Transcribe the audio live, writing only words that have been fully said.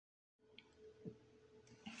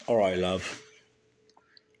All right, love.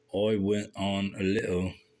 I went on a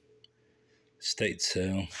little state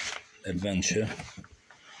sale adventure.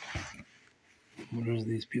 What are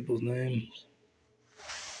these people's names? I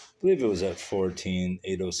believe it was at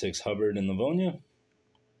 14806 Hubbard in Livonia.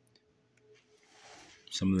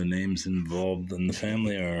 Some of the names involved in the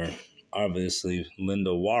family are obviously Linda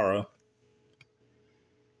Waara,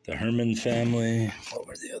 the Herrmann family. What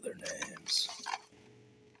were the other names?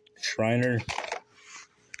 Schreiner.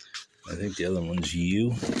 I think the other one's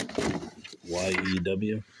Yew.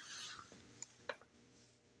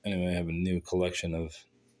 Anyway, I have a new collection of.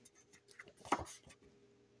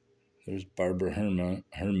 There's Barbara Herrmann,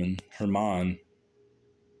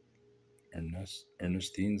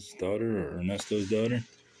 Ernestine's daughter or Ernesto's daughter.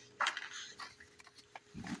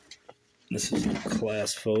 This is a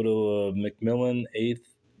class photo of Macmillan,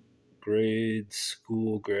 8th grade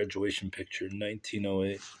school graduation picture,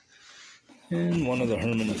 1908. And one of the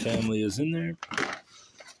Herrmann family is in there.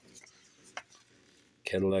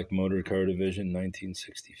 Cadillac Motor Car Division,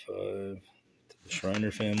 1965. To the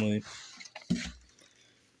Schreiner family.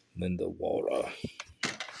 Linda Waara.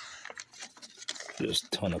 Just a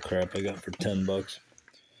ton of crap I got for $10.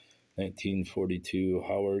 1942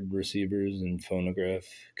 Howard receivers and phonograph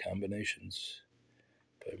combinations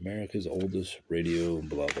by America's oldest radio,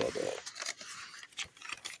 blah, blah, blah.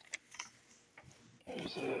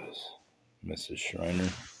 There's this. Mrs. Schreiner.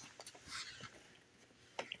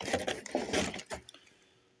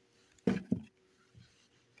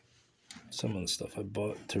 Some of the stuff I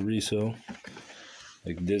bought to resell,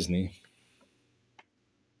 like Disney.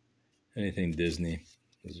 Anything Disney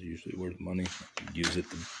is usually worth money. Use it.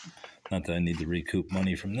 Not that I need to recoup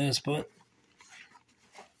money from this, but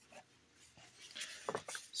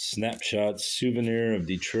snapshot souvenir of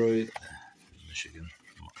Detroit, Michigan,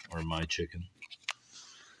 or my chicken.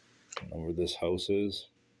 I don't know where this house is.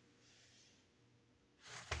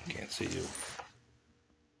 Can't see you.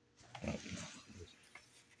 Oh.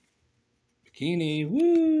 Bikini,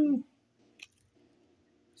 woo!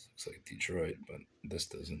 This looks like Detroit, but this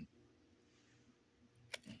doesn't.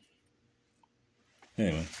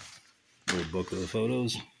 Anyway, little book of the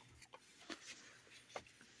photos.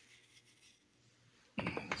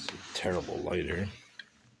 It's a terrible light here.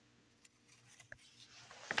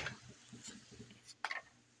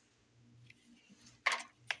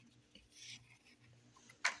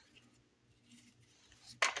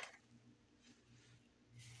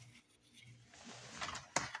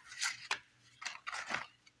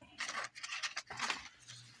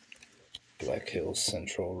 Black Hills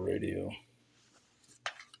Central Radio.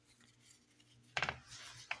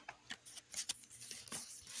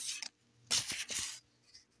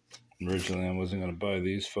 Originally, I wasn't going to buy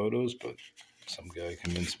these photos, but some guy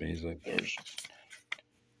convinced me. He's like, there's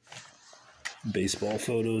baseball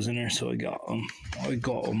photos in there, so I got them. I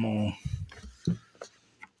got them all.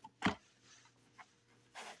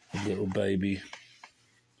 Little baby.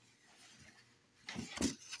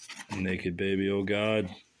 Naked baby, oh God.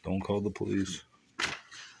 Don't call the police.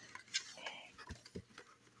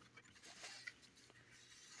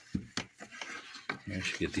 I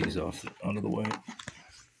should get these out of the way.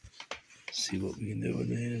 See what we can do with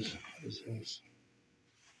these. What is this?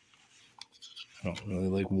 I don't really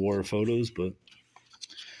like war photos, but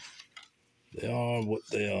they are what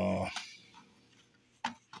they are.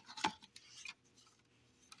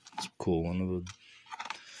 It's a cool one of a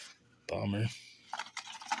bomber.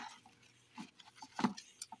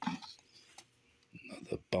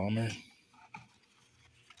 Another bomber.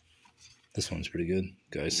 This one's pretty good.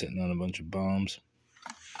 Guy sitting on a bunch of bombs.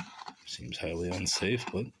 Seems highly unsafe,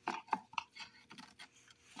 but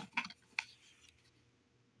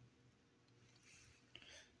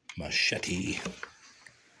machete.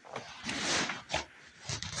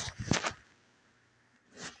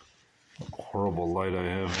 Horrible light I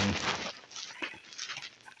have here.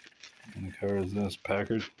 What kind of car is this?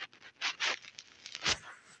 Packard?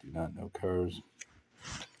 Do not know cars.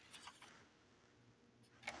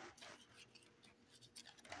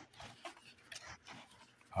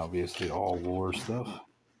 Obviously all war stuff.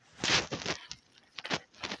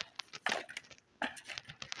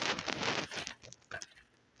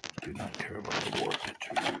 Do not care about the war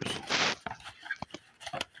pictures.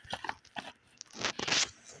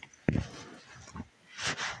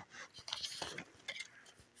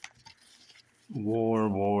 War.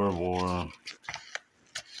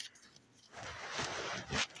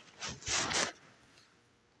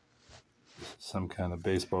 Some kind of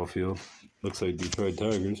baseball field. Looks like Detroit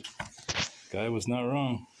Tigers. Guy was not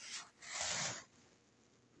wrong.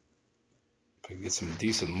 If I get some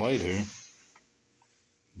decent light here.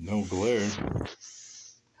 No glare.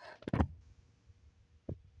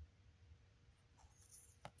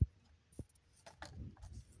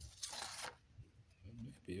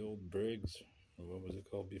 old Briggs, or what was it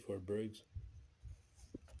called before Briggs?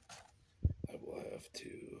 I will have to.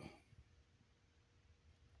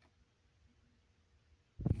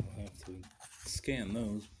 I'll have to scan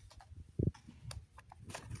those.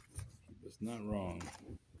 He was not wrong.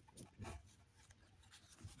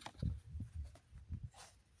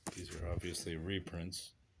 These are obviously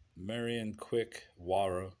reprints. Marion Quick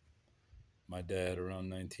Waara. My dad around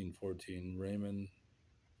 1914. Raymond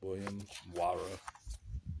William Waara.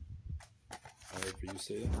 However you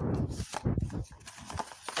say it.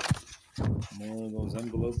 More of those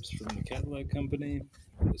envelopes from the Cadillac Company.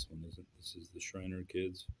 This one isn't. This is the Shriner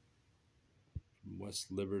Kids from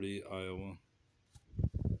West Liberty, Iowa.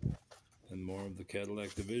 And more of the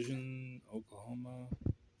Cadillac Division, Oklahoma.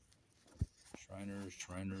 Shriners.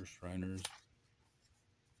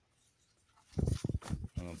 I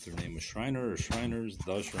don't know if their name was Shriner or Shriners,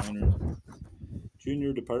 the Shriners.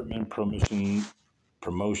 Junior Department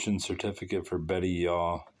Promotion Certificate for Betty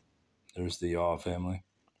Yaw. There's the Yaw family.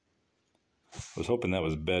 I was hoping that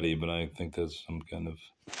was Betty, but I think that's some kind of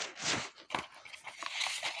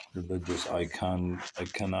religious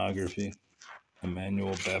iconography.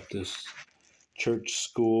 Emmanuel Baptist Church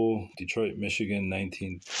School, Detroit, Michigan,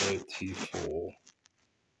 1934.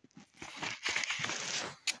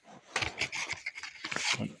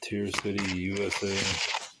 Frontier City, USA.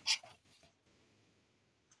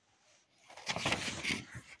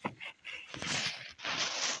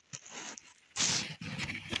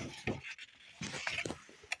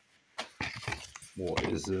 What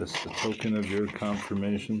is this? A token of your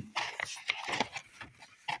confirmation?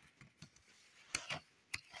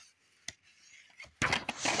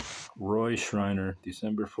 Roy Shriner,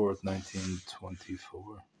 December 4th,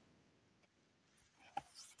 1924.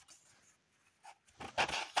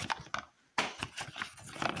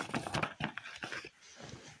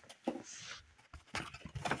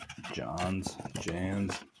 Jan's.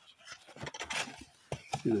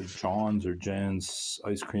 Either John's or Jan's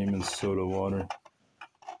ice cream and soda water.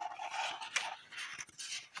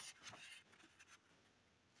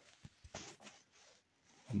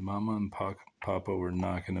 And Mama and Papa were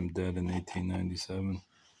knocking him dead in 1897.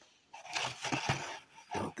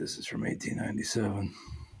 Oh, this is from 1897.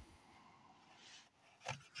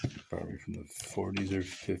 Probably from the 40s or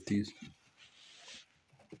 50s.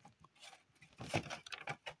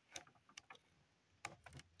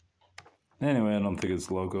 Anyway, I don't think it's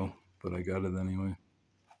local, but I got it anyway.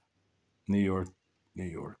 New York.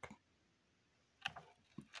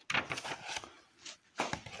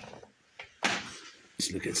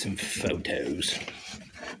 Let's look at some photos.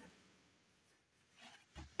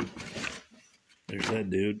 There's that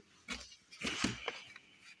dude.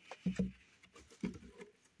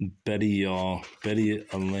 Betty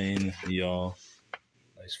Elaine Yaw.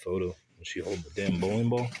 Nice photo. Was she holding the damn bowling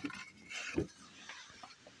ball?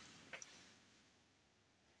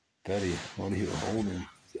 Betty, what are you holding?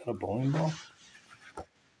 Is that a bowling ball?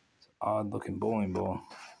 It's an odd looking bowling ball.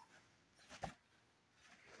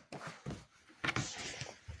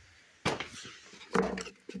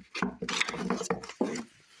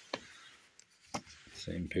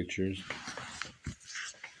 Same pictures.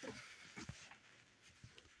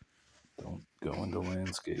 Don't go into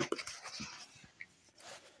landscape.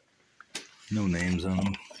 No names on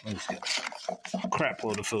them. I just got a crap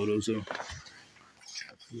load of photos though.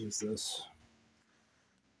 Who is this?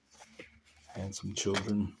 Handsome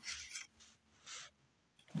children.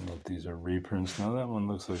 I don't know if these are reprints. Now that one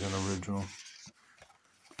looks like an original.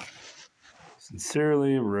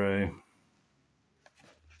 Sincerely, Ray.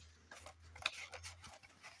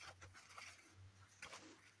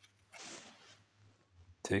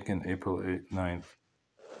 Taken April 9th,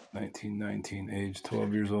 1919, age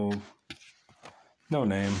 12 years old. No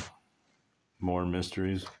name. More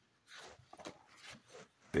mysteries.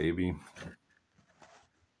 Baby.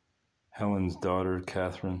 Helen's daughter,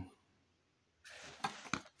 Catherine.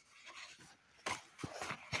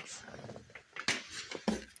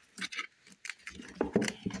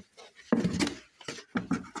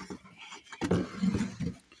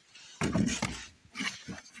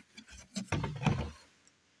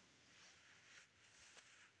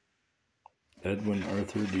 Edwin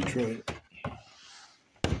Arthur, Detroit.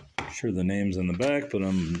 Sure the name's on the back, but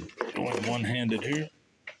I'm going one-handed here.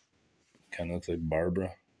 Kind of looks like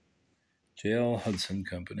Barbara. J.L. Hudson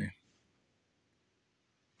Company.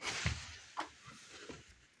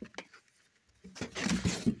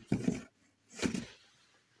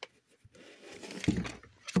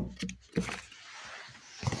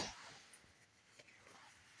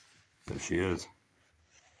 There she is.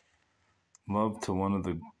 Love to one of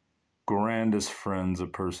the grandest friends a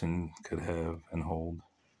person could have and hold.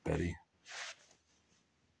 Betty.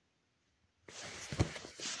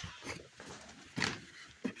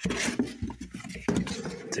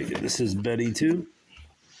 Take it. This is Betty too.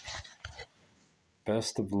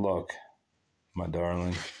 Best of luck, my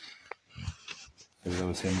darling. Maybe that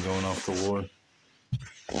was him going off to war.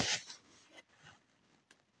 What's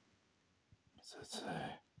that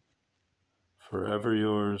say? Forever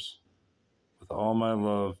yours, with all my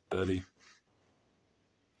love, Betty.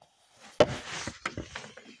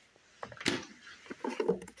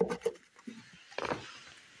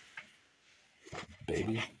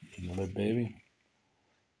 Baby, another baby.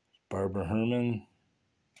 Barbara Herrmann.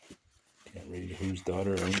 Can't read whose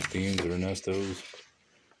daughter. Ernestine's or Ernesto's.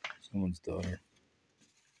 Someone's daughter.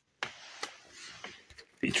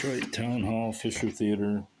 Detroit Town Hall, Fisher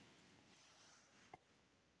Theater.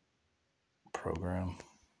 Program.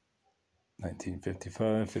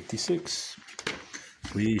 1955-56.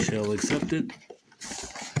 We shall accept it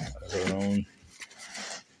as our own.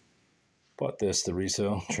 Bought this to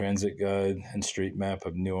resell. Transit Guide and Street Map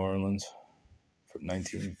of New Orleans from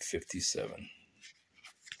 1957.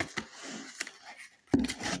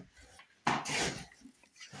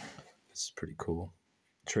 This is pretty cool.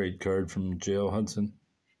 Trade card from J.L. Hudson.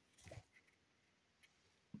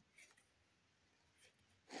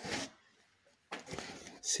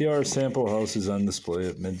 CR sample house is on display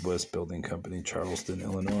at Midwest Building Company, Charleston,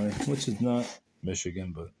 Illinois, which is not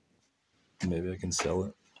Michigan, but maybe I can sell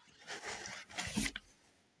it.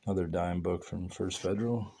 Another dime book from First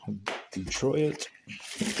Federal, Detroit.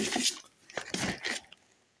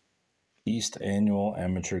 East Annual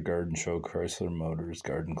Amateur Garden Show, Chrysler Motors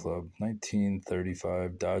Garden Club,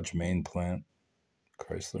 1935, Dodge Main Plant,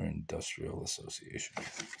 Chrysler Industrial Association.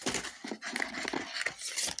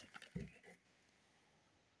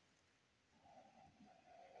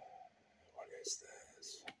 What is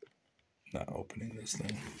this? Not opening this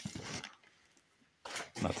thing.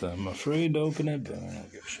 Not that I'm afraid to open it, but I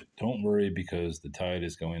don't give a shit. Don't worry, because the tide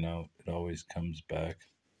is going out. It always comes back.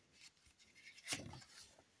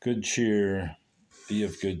 Good cheer. Be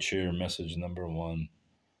of good cheer. Message number 1.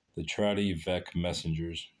 The Trotty Vec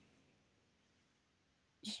Messengers.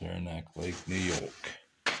 Saranac Lake, New York.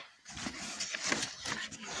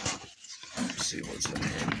 Let's see what's in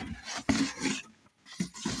here.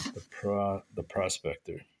 The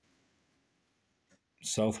Prospector.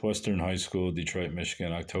 Southwestern High School, Detroit,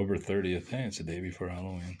 Michigan, October 30th. Hey, it's the day before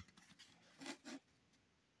Halloween.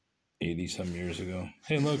 80-some years ago.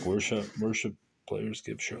 Hey, look, worship players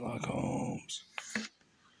give Sherlock Holmes.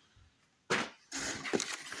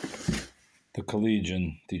 The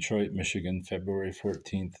Collegian, Detroit, Michigan, February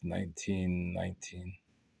 14th, 1919.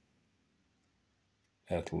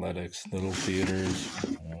 Athletics, Little Theaters.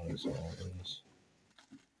 What is all this?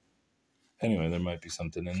 Anyway, there might be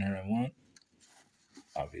something in there I want.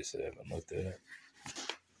 Obviously, I haven't looked at it.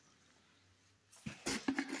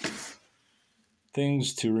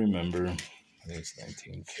 Things to remember. I think it's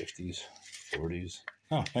 1950s, 40s.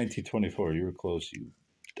 Oh, 1924. You were close, you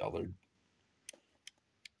dullard.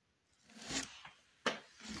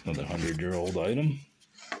 Another 100-year-old item.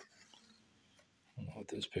 I don't know what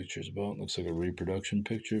this picture's about. Looks like a reproduction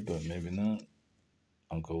picture, but maybe not.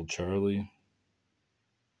 Uncle Charlie.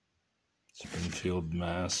 Springfield,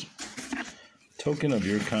 Mass. Token of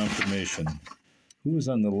your confirmation. Who is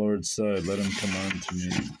on the Lord's side? Let him come unto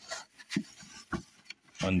me.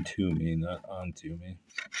 Unto me, not onto me.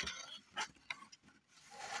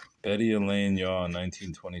 Betty Elaine Yaw,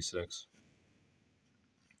 1926.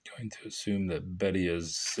 Going to assume that Betty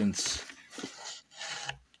has since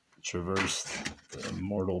traversed the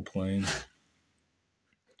mortal plane.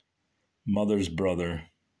 Mother's brother,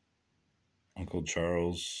 Uncle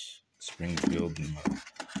Charles, Springfield,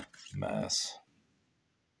 Mass.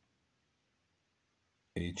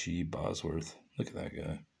 H.E. Bosworth. Look at that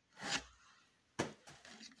guy.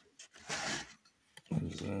 What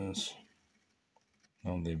is this?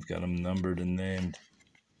 Oh, they've got them numbered and named.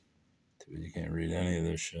 You can't read any of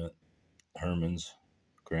this shit. Herrmann's,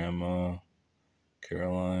 Grandma,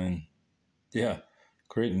 Caroline. Yeah,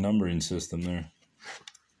 great numbering system there.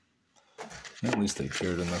 At least they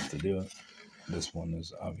cared enough to do it. This one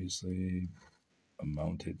is obviously a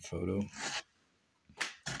mounted photo.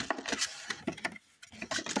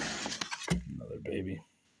 Another baby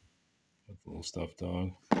with a little stuffed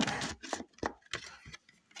dog.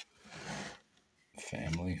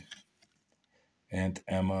 Family. Aunt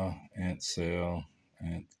Emma, Aunt Sale,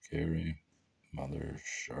 Aunt Carrie, Mother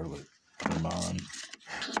Charlotte, Herrmann,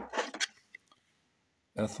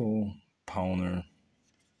 Ethel Pollner,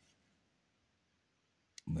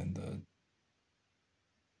 Linda,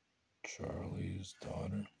 Charlie's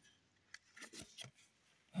daughter.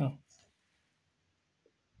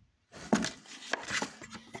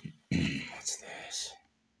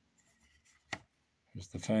 There's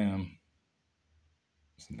the fam.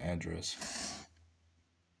 It's an address.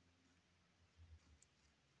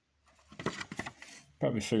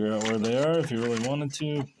 Probably figure out where they are if you really wanted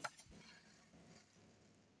to.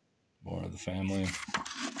 More of the family.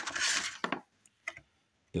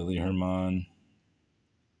 Billy Herrmann.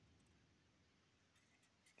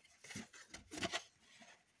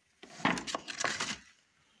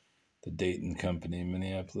 The Dayton Company,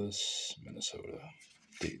 Minneapolis, Minnesota.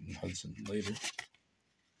 Dayton, Hudson, later.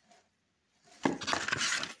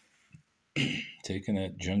 Taken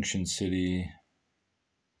at Junction City,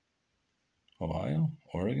 Ohio,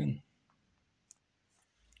 Oregon.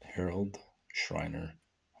 Harold Schreiner,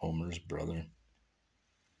 Homer's brother.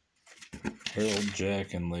 Harold,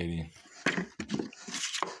 Jack, and Lady.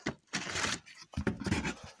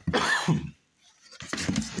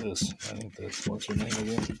 What's this? I think that's, what's her name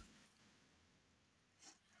again?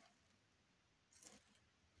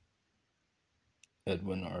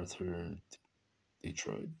 Edwin Arthur,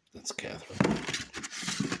 Detroit. That's Catherine.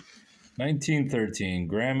 1913,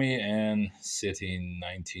 Grammy Ann sitting,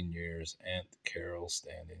 19 years. Aunt Carol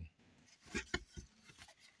standing.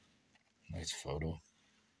 Nice photo.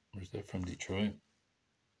 Where's that from? Detroit?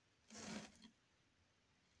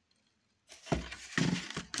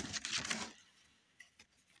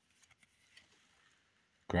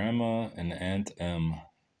 Grandma and Aunt M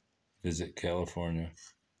visit California.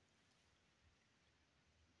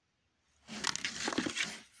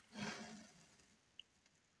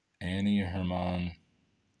 Annie Herrmann,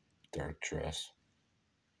 dark dress.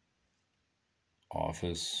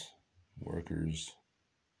 Office, workers,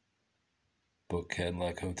 book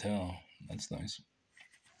Cadillac Hotel. That's nice.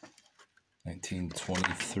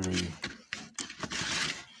 1923.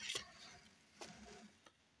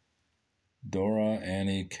 Dora,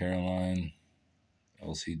 Annie, Caroline,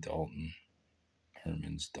 Elsie Dalton,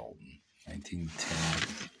 Herman's Dalton.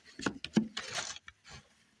 1910.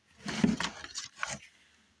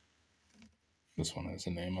 This one has a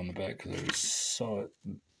name on the back because I just saw it.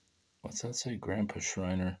 What's that say? Grandpa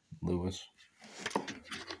Schreiner, Lewis.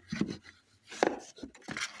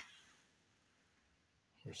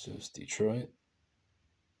 Versus Detroit.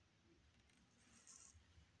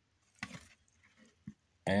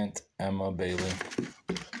 Aunt Emma Bailey.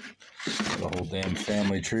 Got a whole damn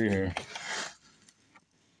family tree here.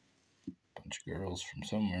 Bunch of girls from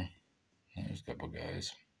somewhere. There's a couple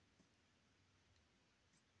guys.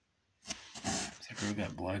 Has that girl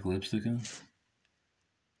got black lipstick on?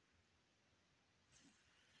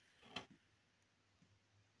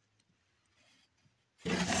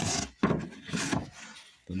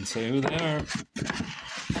 Doesn't say who they are.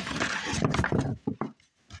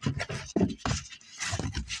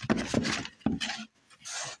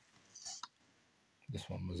 This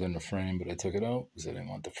one was in the frame, but I took it out because I didn't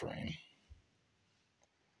want the frame.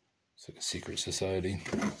 It's like a secret society.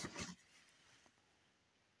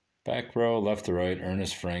 Back row, left to right,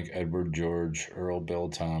 Ernest, Frank, Edward, George, Earl, Bill,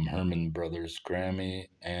 Tom, Herman brothers, Grammy,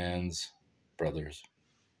 Ann's brothers.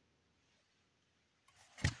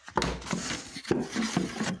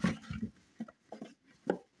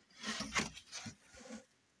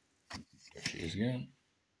 There she is again.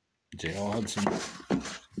 J.L. Hudson.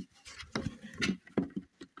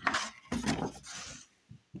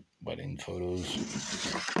 Wedding photos.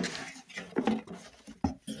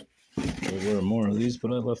 There were more of these,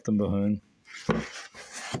 but I left them behind. Probably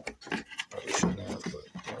shouldn't have, but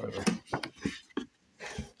whatever.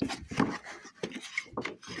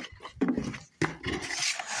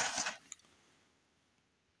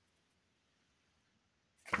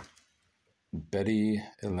 Betty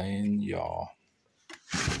Elaine Yaw.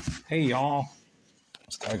 Hey, y'all.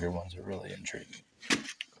 Those tiger ones are really intriguing.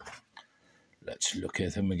 Let's look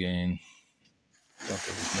at him again. I thought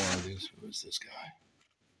there was more of these. Who is this guy?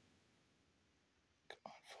 Come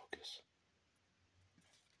on, focus.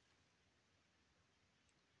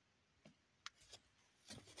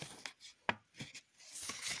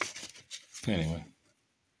 Anyway,